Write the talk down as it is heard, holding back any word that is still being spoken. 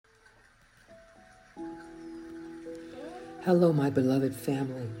Hello, my beloved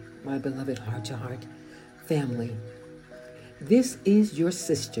family, my beloved heart-to-heart family. This is your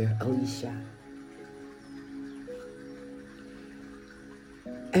sister, Alicia.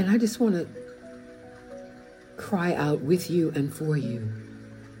 And I just want to cry out with you and for you.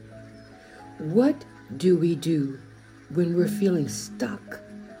 What do we do when we're feeling stuck?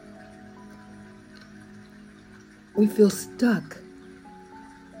 We feel stuck.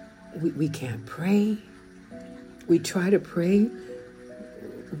 We can't pray. We try to pray.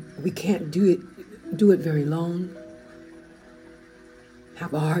 We can't do it very long.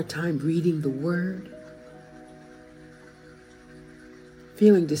 Have a hard time reading the Word.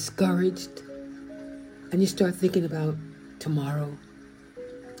 Feeling discouraged. And you start thinking about tomorrow.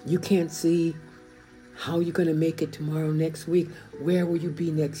 You can't see how you're going to make it tomorrow, next week. Where will you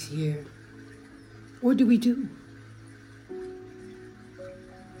be next year? What do we do?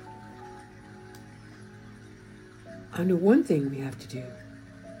 I know one thing we have to do.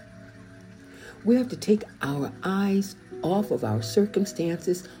 We have to take our eyes off of our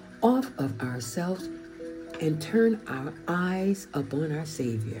circumstances, off of ourselves, and turn our eyes upon our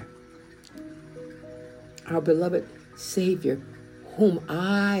Savior. Our beloved Savior, whom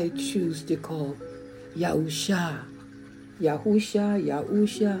I choose to call Yahusha, the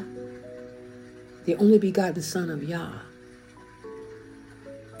only begotten Son of Yah.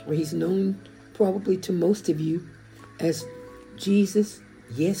 Or he's known probably to most of you as Jesus,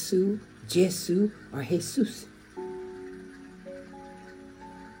 Yesu, Jesu, or Jesus.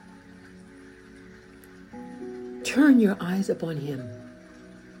 Turn your eyes upon him.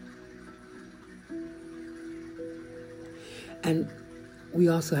 And we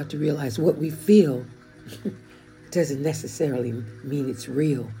also have to realize what we feel doesn't necessarily mean it's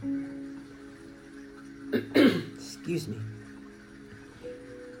real. Excuse me.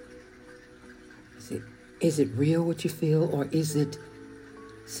 Is it real what you feel, or is it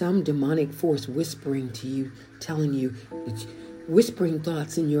some demonic force whispering to you, telling you, whispering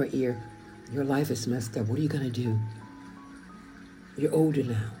thoughts in your ear, your life is messed up, what are you going to do? You're older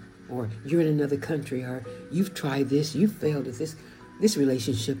now, or you're in another country, or you've tried this, you've failed at this, this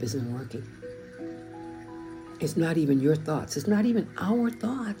relationship isn't working. It's not even your thoughts. It's not even our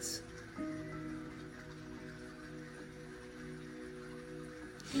thoughts.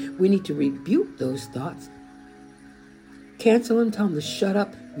 We need to rebuke those thoughts. Cancel them, tell them to shut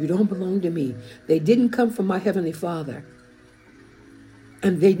up. You don't belong to me. They didn't come from my Heavenly Father.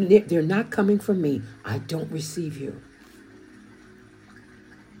 And they're not coming from me. I don't receive you.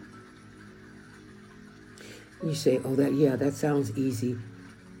 You say, oh, that sounds easy.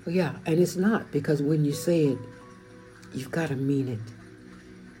 Well, yeah, and it's not, because when you say it, you've got to mean it.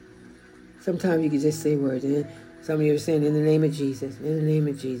 Sometimes you can just say words. Some of you are saying, in the name of Jesus, in the name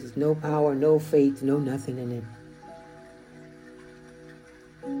of Jesus. No power, no faith, no nothing in it.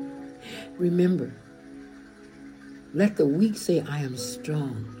 Remember, let the weak say, I am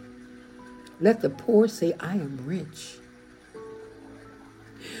strong. Let the poor say, I am rich.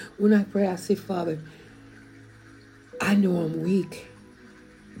 When I pray, I say, Father, I know I'm weak,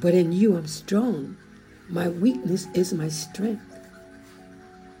 but in you I'm strong. My weakness is my strength.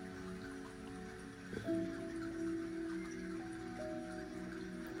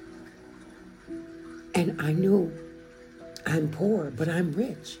 And I know I'm poor, but I'm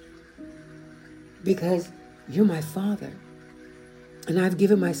rich. Because you're my Father. And I've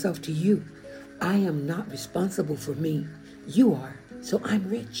given myself to you. I am not responsible for me. You are. So I'm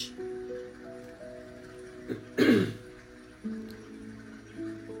rich.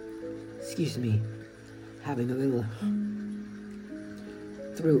 Excuse me. Having a little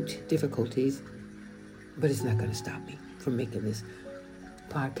throat difficulties. But it's not going to stop me from making this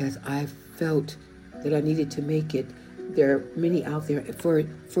podcast. I felt that I needed to make it. There are many out there for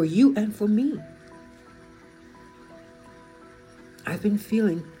you and for me. I've been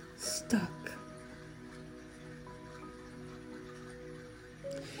feeling stuck.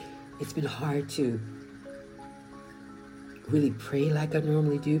 It's been hard to really pray like I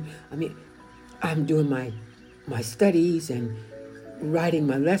normally do. I mean, I'm doing my studies and writing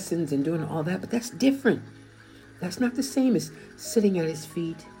my lessons and doing all that, but that's different. That's not the same as sitting at his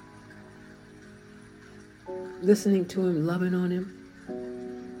feet, listening to him, loving on him.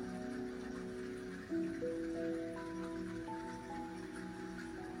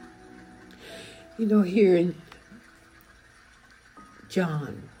 You know, here in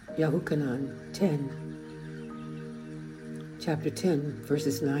John, Yahuchanan 10, chapter 10,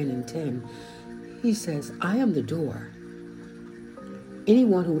 verses 9 and 10, he says, I am the door.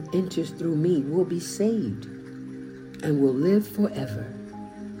 Anyone who enters through me will be saved and will live forever.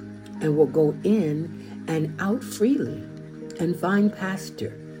 and will go in and out freely and find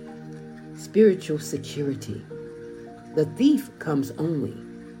pasture, spiritual security. The thief comes only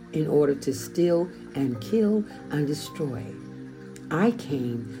in order to steal and kill and destroy. I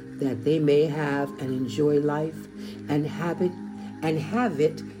came that they may have and enjoy life and have it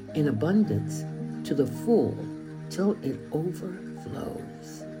in abundance to the full till it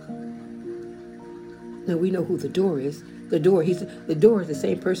overflows. Now we know who the door is. The door is the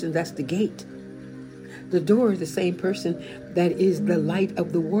same person that's the gate. The door is the same person that is the light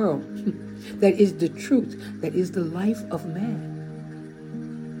of the world, that is the truth, that is the life of man.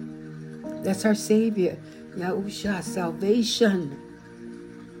 That's our Savior, Yahusha, salvation.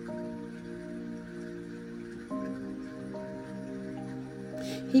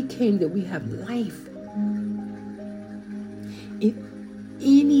 He came that we have life. If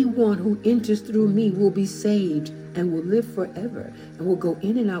anyone who enters through me will be saved and will live forever and will go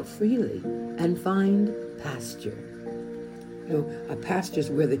in and out freely and find pasture. A pasture is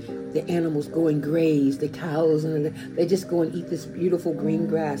where the animals go and graze, the cows, and they just go and eat this beautiful green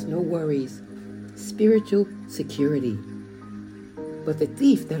grass, no worries. Spiritual security. But the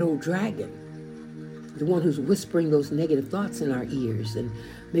thief, that old dragon, the one who's whispering those negative thoughts in our ears and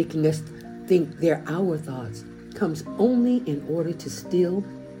making us think they're our thoughts, comes only in order to steal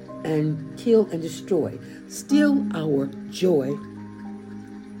and kill and destroy. Steal our joy,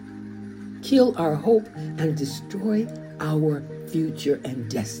 kill our hope, and destroy our future and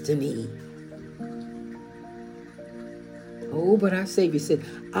destiny. Oh, but our Savior said,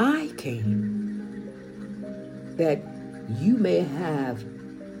 I came that you may have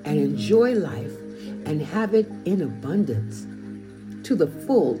and enjoy life and have it in abundance to the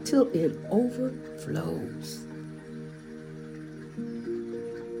full till it overflows.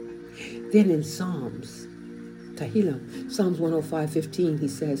 Then in Psalms 105:15, he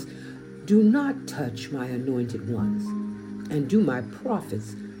says, do not touch my anointed ones and do my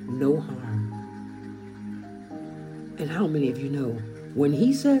prophets no harm. And how many of you know when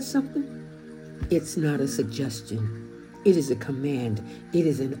he says something, it's not a suggestion. It is a command. It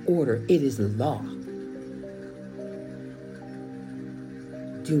is an order. It is law.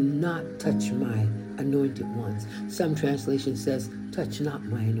 Do not touch my anointed ones. Some translation says, touch not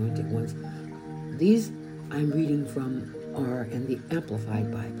my anointed ones. These I'm reading from are in the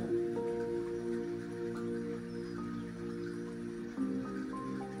Amplified Bible.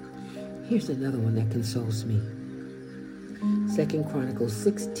 Here's another one that consoles me. 2 Chronicles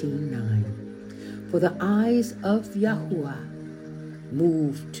 16:9. For the eyes of Yahuwah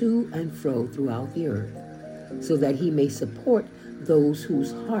move to and fro throughout the earth, so that he may support those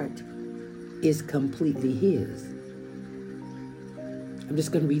whose heart is completely his. I'm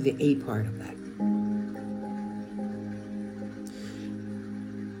just going to read the A part of that.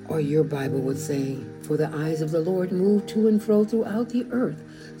 Or your Bible would say, for the eyes of the Lord move to and fro throughout the earth,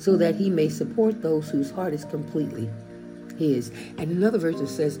 so that he may support those whose heart is completely his. And another version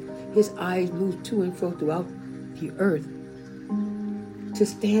says, his eyes move to and fro throughout the earth to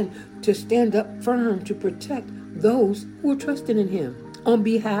stand up firm to protect those who are trusting in him, on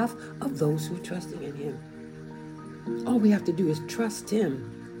behalf of those who are trusting in him. All we have to do is trust him,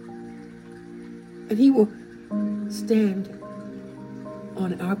 and he will stand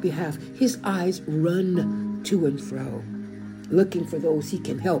on our behalf. His eyes run to and fro, looking for those he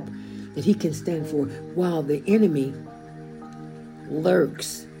can help, that he can stand for, while the enemy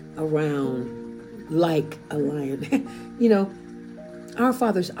lurks around like a lion. Our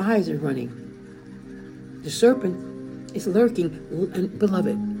Father's eyes are running. The serpent is lurking, and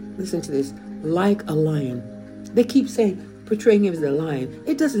beloved, listen to this, like a lion. They keep portraying him as a lion.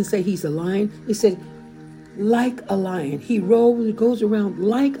 It doesn't say he's a lion. It said, like a lion. He goes around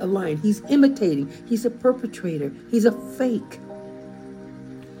like a lion. He's imitating. He's a perpetrator. He's a fake.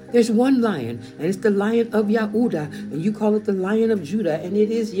 There's one lion, and it's the Lion of Yahudah, and you call it the Lion of Judah, and it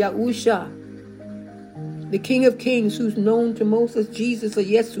is Yahusha, the King of Kings, who's known to most as Jesus or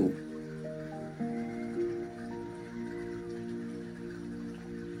Yesu.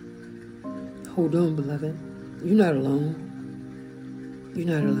 Hold on, beloved. You're not alone. You're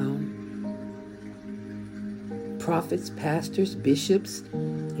not alone. Prophets, pastors, bishops,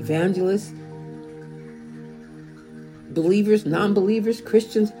 evangelists, believers, non-believers,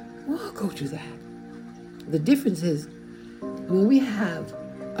 Christians, we'll all go through that. The difference is when we have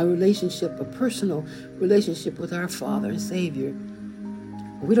a personal relationship with our Father and Savior,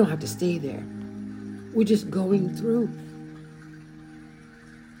 we don't have to stay there. We're just going through.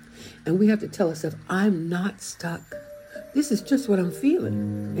 And we have to tell ourselves, I'm not stuck. This is just what I'm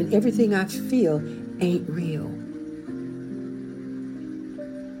feeling. And everything I feel ain't real.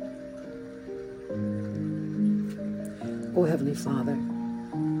 Oh, Heavenly Father,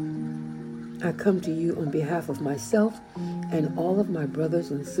 I come to you on behalf of myself and all of my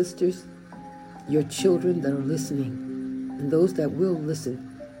brothers and sisters, your children that are listening, and those that will listen,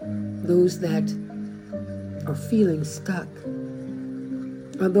 those that are feeling stuck,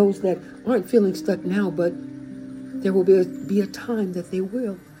 or those that aren't feeling stuck now, but there will be a time that they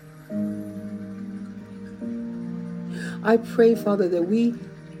will. I pray, Father, that we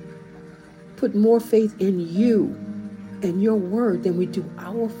put more faith in you and your word than we do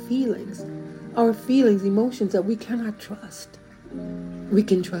our feelings, emotions that we cannot trust. We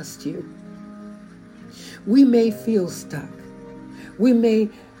can trust you. We may feel stuck. We may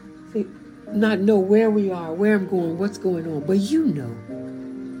not know where we are, where I'm going, what's going on, but you know.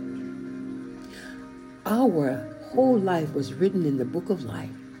 Our whole life was written in the book of life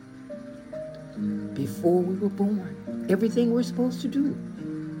before we were born. Everything we're supposed to do.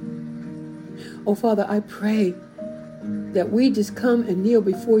 Oh, Father, I pray that we just come and kneel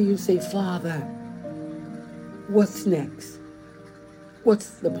before you and say, Father, what's next? What's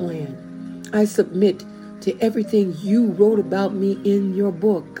the plan? I submit to everything you wrote about me in your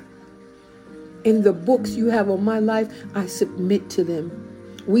book. In the books you have on my life, I submit to them.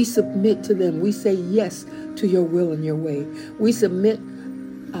 We submit to them. We say yes to your will and your way. We submit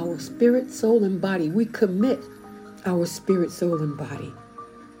our spirit, soul, and body. We commit our spirit, soul, and body.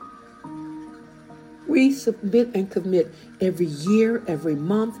 We submit and commit every year, every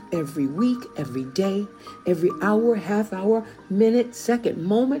month, every week, every day, every hour, half hour, minute, second,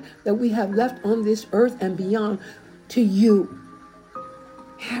 moment that we have left on this earth and beyond to you.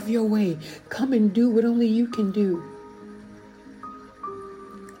 Have your way. Come and do what only you can do.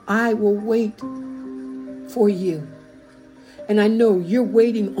 I will wait for you. And I know you're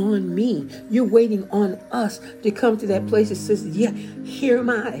waiting on me. You're waiting on us to come to that place that says, yeah, here am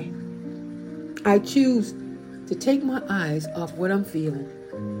I. I choose to take my eyes off what I'm feeling.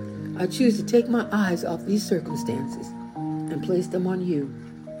 I choose to take my eyes off these circumstances and place them on you.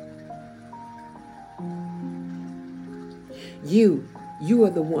 You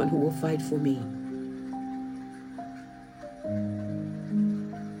are the one who will fight for me.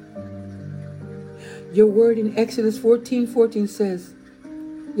 Your word in Exodus 14:14 says,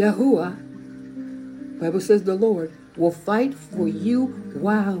 Yahuwah, Bible says the Lord, will fight for you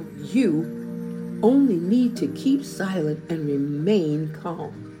while you only need to keep silent and remain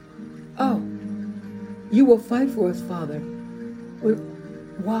calm. Oh, you will fight for us, Father.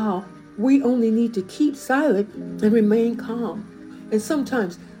 Wow, we only need to keep silent and remain calm. And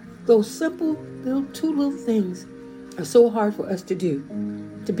sometimes those simple two little things are so hard for us to do.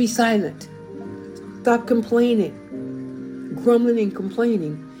 To be silent. Stop complaining, grumbling and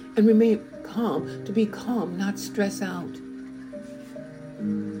complaining, and remain calm. To be calm, not stress out.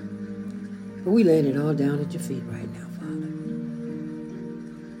 But we laying it all down at your feet right now, Father.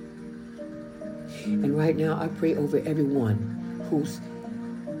 And right now, I pray over everyone who's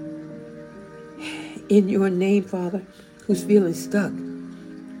in your name, Father, who's feeling stuck,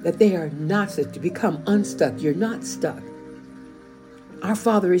 that they are not stuck, to become unstuck. You're not stuck. Our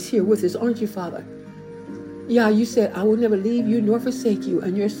Father is here with us, aren't you, Father? Yeah, you said, I will never leave you nor forsake you,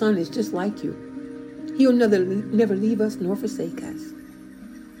 and your Son is just like you. He'll never leave us nor forsake us.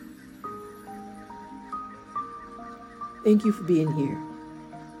 Thank you for being here.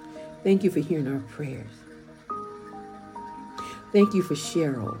 Thank you for hearing our prayers. Thank you for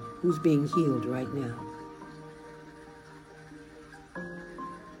Cheryl, who's being healed right now.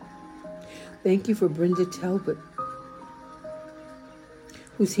 Thank you for Brenda Talbot,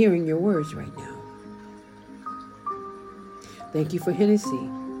 who's hearing your words right now. Thank you for Hennessy,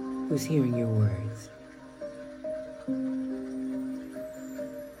 who's hearing your words.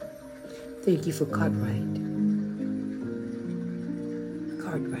 Thank you for Cartwright.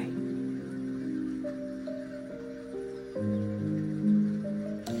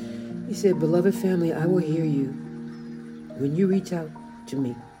 He said, beloved family, I will hear you when you reach out to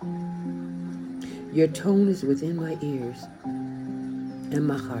me. Your tone is within my ears and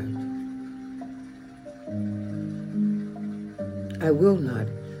my heart. I will not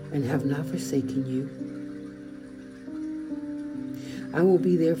and have not forsaken you. I will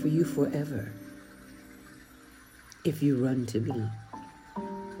be there for you forever if you run to me.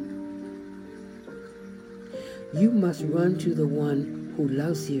 You must run to the one who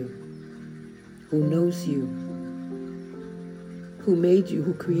loves you, who knows you, who made you,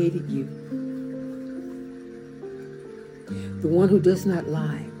 who created you. The one who does not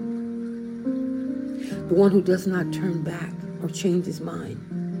lie. The one who does not turn back or change his mind.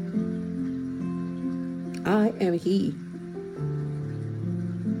 I am he.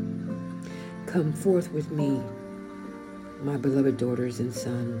 Come forth with me my beloved daughters and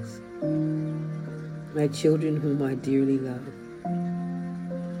sons, my children whom I dearly love.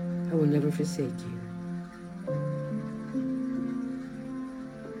 I will never forsake you.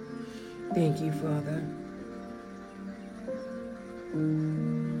 Thank you, Father.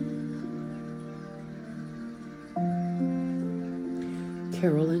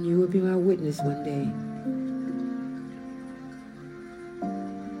 Carolyn, you will be my witness one day.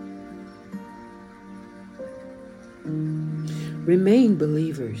 Remain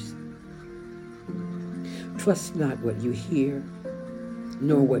believers. Trust not what you hear,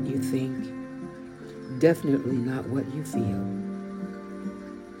 nor what you think. Definitely not what you feel.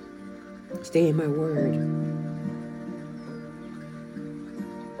 Stay in my word.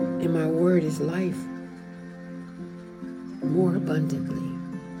 And my word is life more abundantly.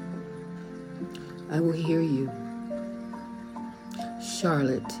 I will hear you.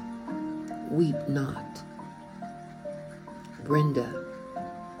 Charlotte, weep not. Brenda,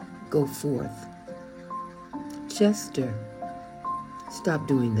 go forth. Chester, stop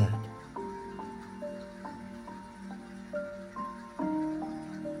doing that.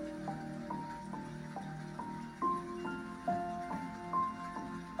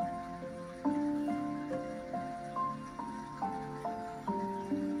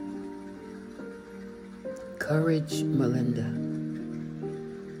 Courage, Melinda.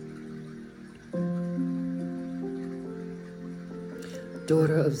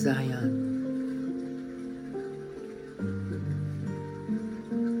 Daughter of Zion.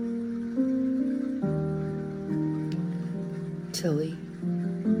 Tilly,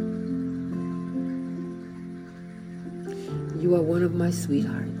 you are one of my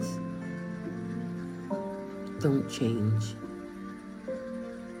sweethearts. Don't change.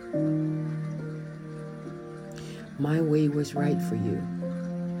 My way was right for you.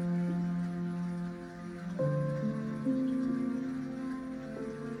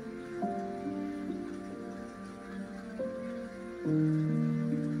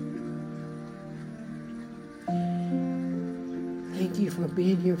 Thank you for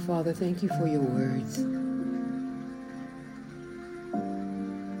being here, Father. Thank you for your words.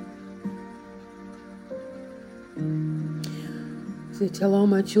 So tell all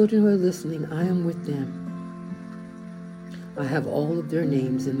my children who are listening, I am with them. I have all of their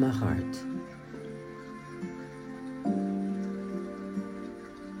names in my heart.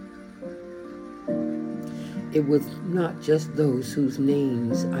 It was not just those whose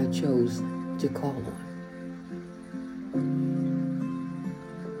names I chose to call on.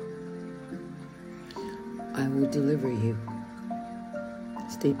 I will deliver you.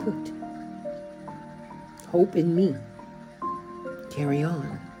 Stay put. Hope in me. Carry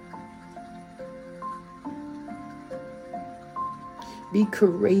on. Be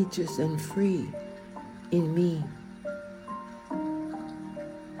courageous and free in me.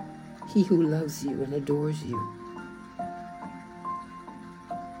 He who loves you and adores you.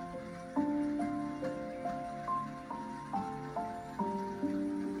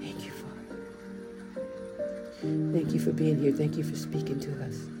 Thank you, Father. Thank you for being here. Thank you for speaking to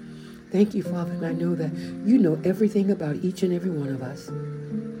us. Thank you, Father, and I know that you know everything about each and every one of us.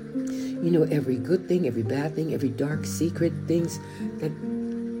 You know every good thing, every bad thing, every dark secret, things that,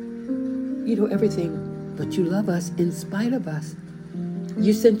 you know everything, but you love us in spite of us.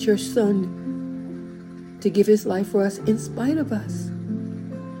 You sent your Son to give his life for us in spite of us.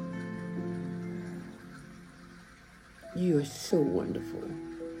 You are so wonderful.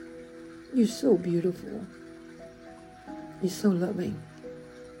 You're so beautiful. You're so loving.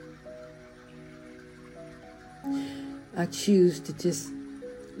 I choose to just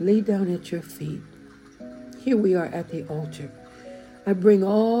lay down at your feet. Here we are at the altar. I bring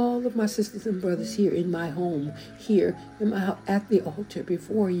all of my sisters and brothers here in my home, here in my house, at the altar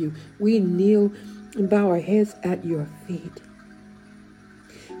before you. We kneel and bow our heads at your feet.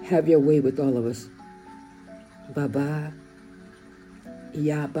 Have your way with all of us. Baba,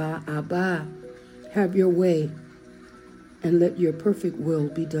 Yaba, Abba, have your way and let your perfect will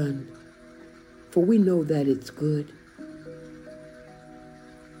be done. For we know that it's good.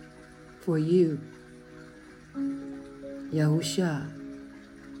 For you, Yahusha,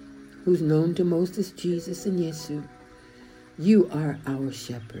 who's known to most as Jesus and Yesu, you are our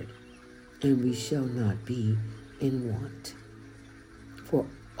shepherd, and we shall not be in want. For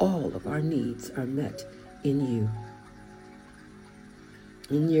all of our needs are met in you.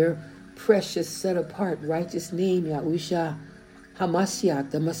 In your precious, set-apart, righteous name, Yahusha, Hamashiach,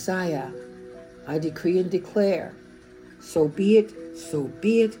 the Messiah, I decree and declare, so be it, so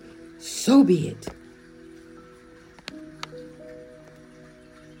be it, so be it.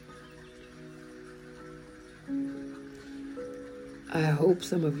 I hope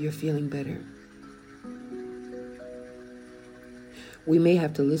some of you are feeling better. We may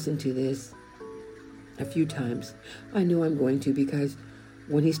have to listen to this a few times. I know I'm going to, because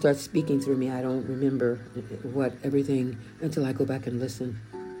when he starts speaking through me, I don't remember everything until I go back and listen.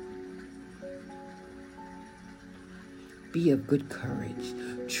 Be of good courage.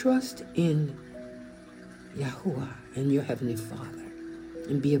 Trust in Yahuwah and your Heavenly Father,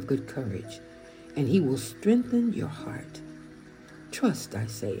 and be of good courage, and He will strengthen your heart. Trust, I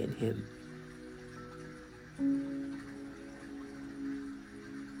say, in Him.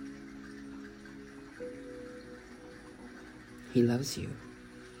 He loves you.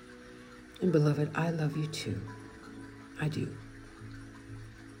 And beloved, I love you too. I do.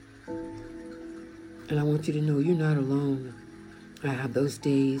 And I want you to know you're not alone. I have those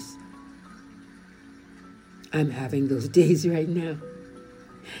days. I'm having those days right now.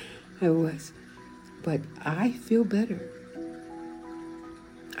 I was. But I feel better.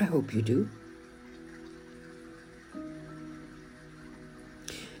 I hope you do.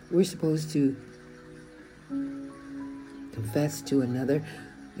 We're supposed to confess to another.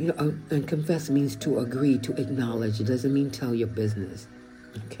 And confess means to agree, to acknowledge. It doesn't mean tell your business.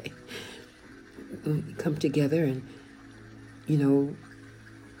 Okay? We come together and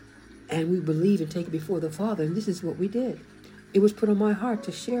we believe and take it before the Father. And this is what we did. It was put on my heart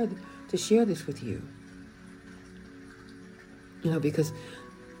to share this with you. Because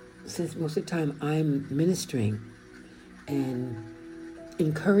since most of the time I'm ministering and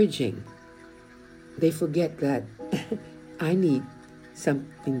encouraging, they forget that I need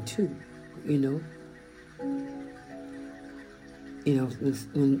something too,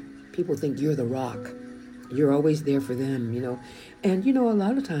 when people think you're the rock, you're always there for them, and a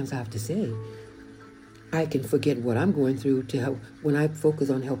lot of times I have to say, I can forget what I'm going through to help when I focus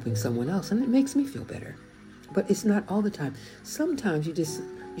on helping someone else, and it makes me feel better. But it's not all the time. Sometimes you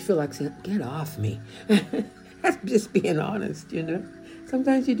feel like saying, get off me. That's just being honest,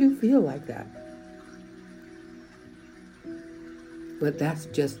 Sometimes you do feel like that. But that's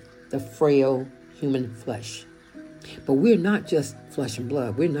just the frail human flesh. But we're not just flesh and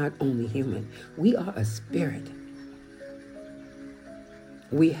blood. We're not only human. We are a spirit.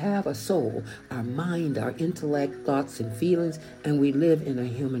 We have a soul, our mind, our intellect, thoughts, and feelings, and we live in a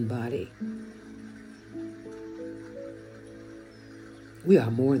human body. We are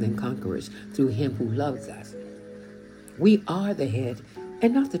more than conquerors through Him who loves us. We are the head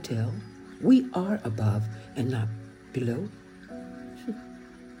and not the tail. We are above and not below.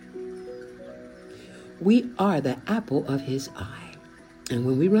 We are the apple of His eye. And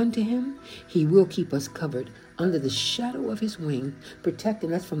when we run to Him, He will keep us covered under the shadow of His wing,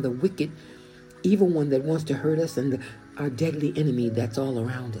 protecting us from the wicked, evil one that wants to hurt us and our deadly enemy that's all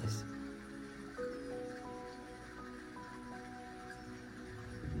around us.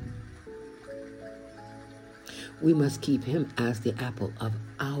 We must keep Him as the apple of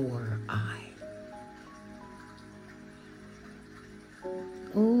our eye.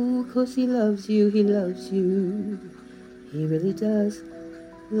 Oh, 'cause He loves you, He loves you. He really does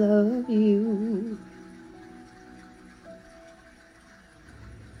love you.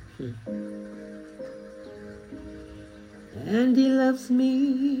 And He loves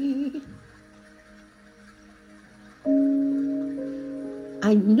me.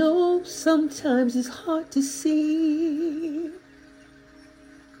 I know sometimes it's hard to see,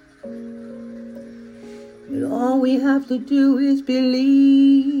 but all we have to do is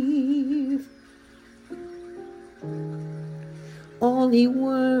believe. All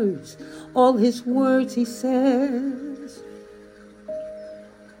His words He says.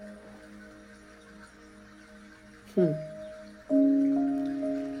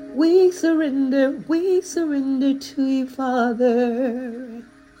 We surrender to you, Father.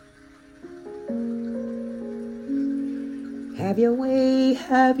 Have your way,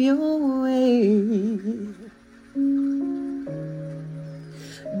 have your way.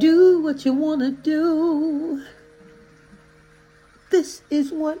 Do what you want to do. This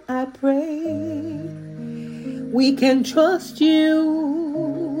is what I pray. We can trust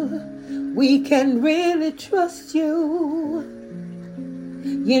you. We can really trust you.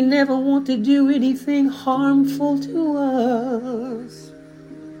 You never want to do anything harmful to us.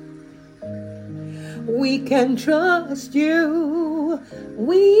 We can trust you.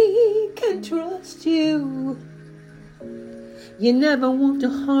 We can trust you. You never want to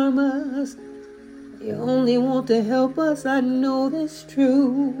harm us. You only want to help us. I know that's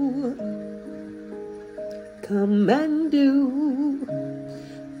true. Come and do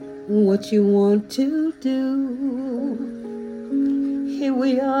what you want to do. Here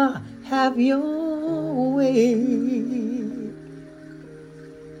we are. Have your way.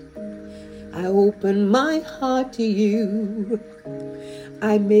 I open my heart to you.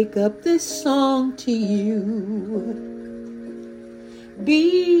 I make up this song to you.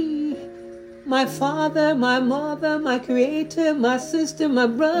 Be my father, my mother, my creator, my sister, my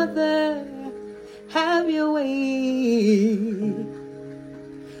brother. Have your way.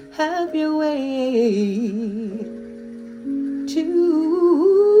 Have your way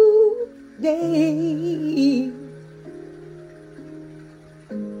today.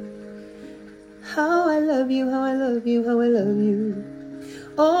 How I love you, how I love you, how I love you.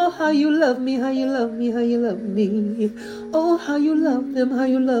 Oh, how you love me, how you love me, how you love me. Oh, how you love them, how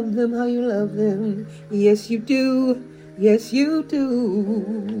you love them, how you love them. Yes, you do. Yes, you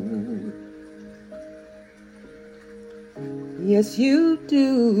do. Yes, you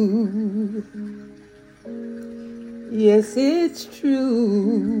do. Yes, it's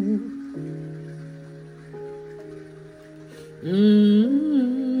true.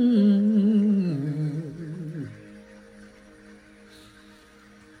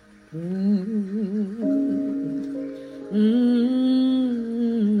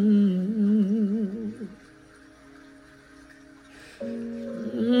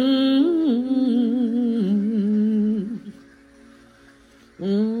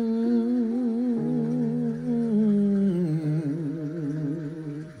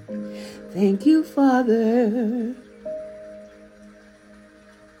 Thank you, Father.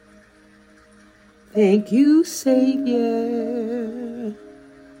 Thank you, Savior.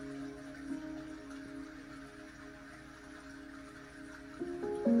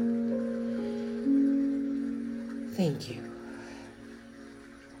 Thank you.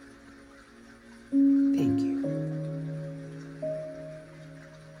 Thank you.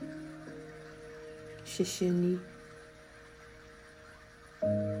 Shishini.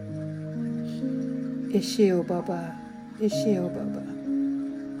 Isheo Baba. Isheo Baba.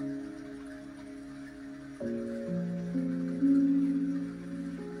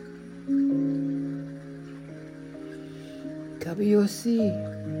 Kabiosi.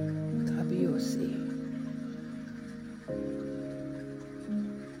 Kabiosi.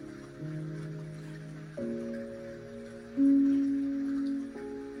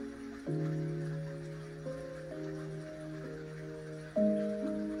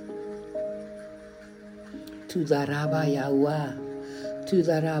 Tudaraba Yahweh.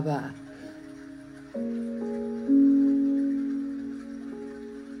 Tudaraba.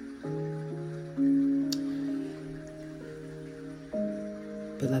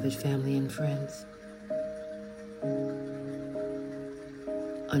 Beloved family and friends,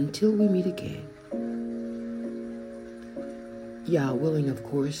 until we meet again, Yah willing, of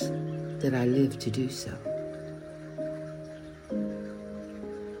course, that I live to do so.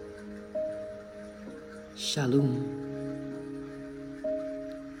 Shalom.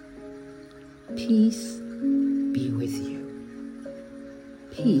 Peace be with you.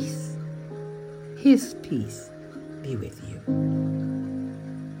 Peace, His peace be with you.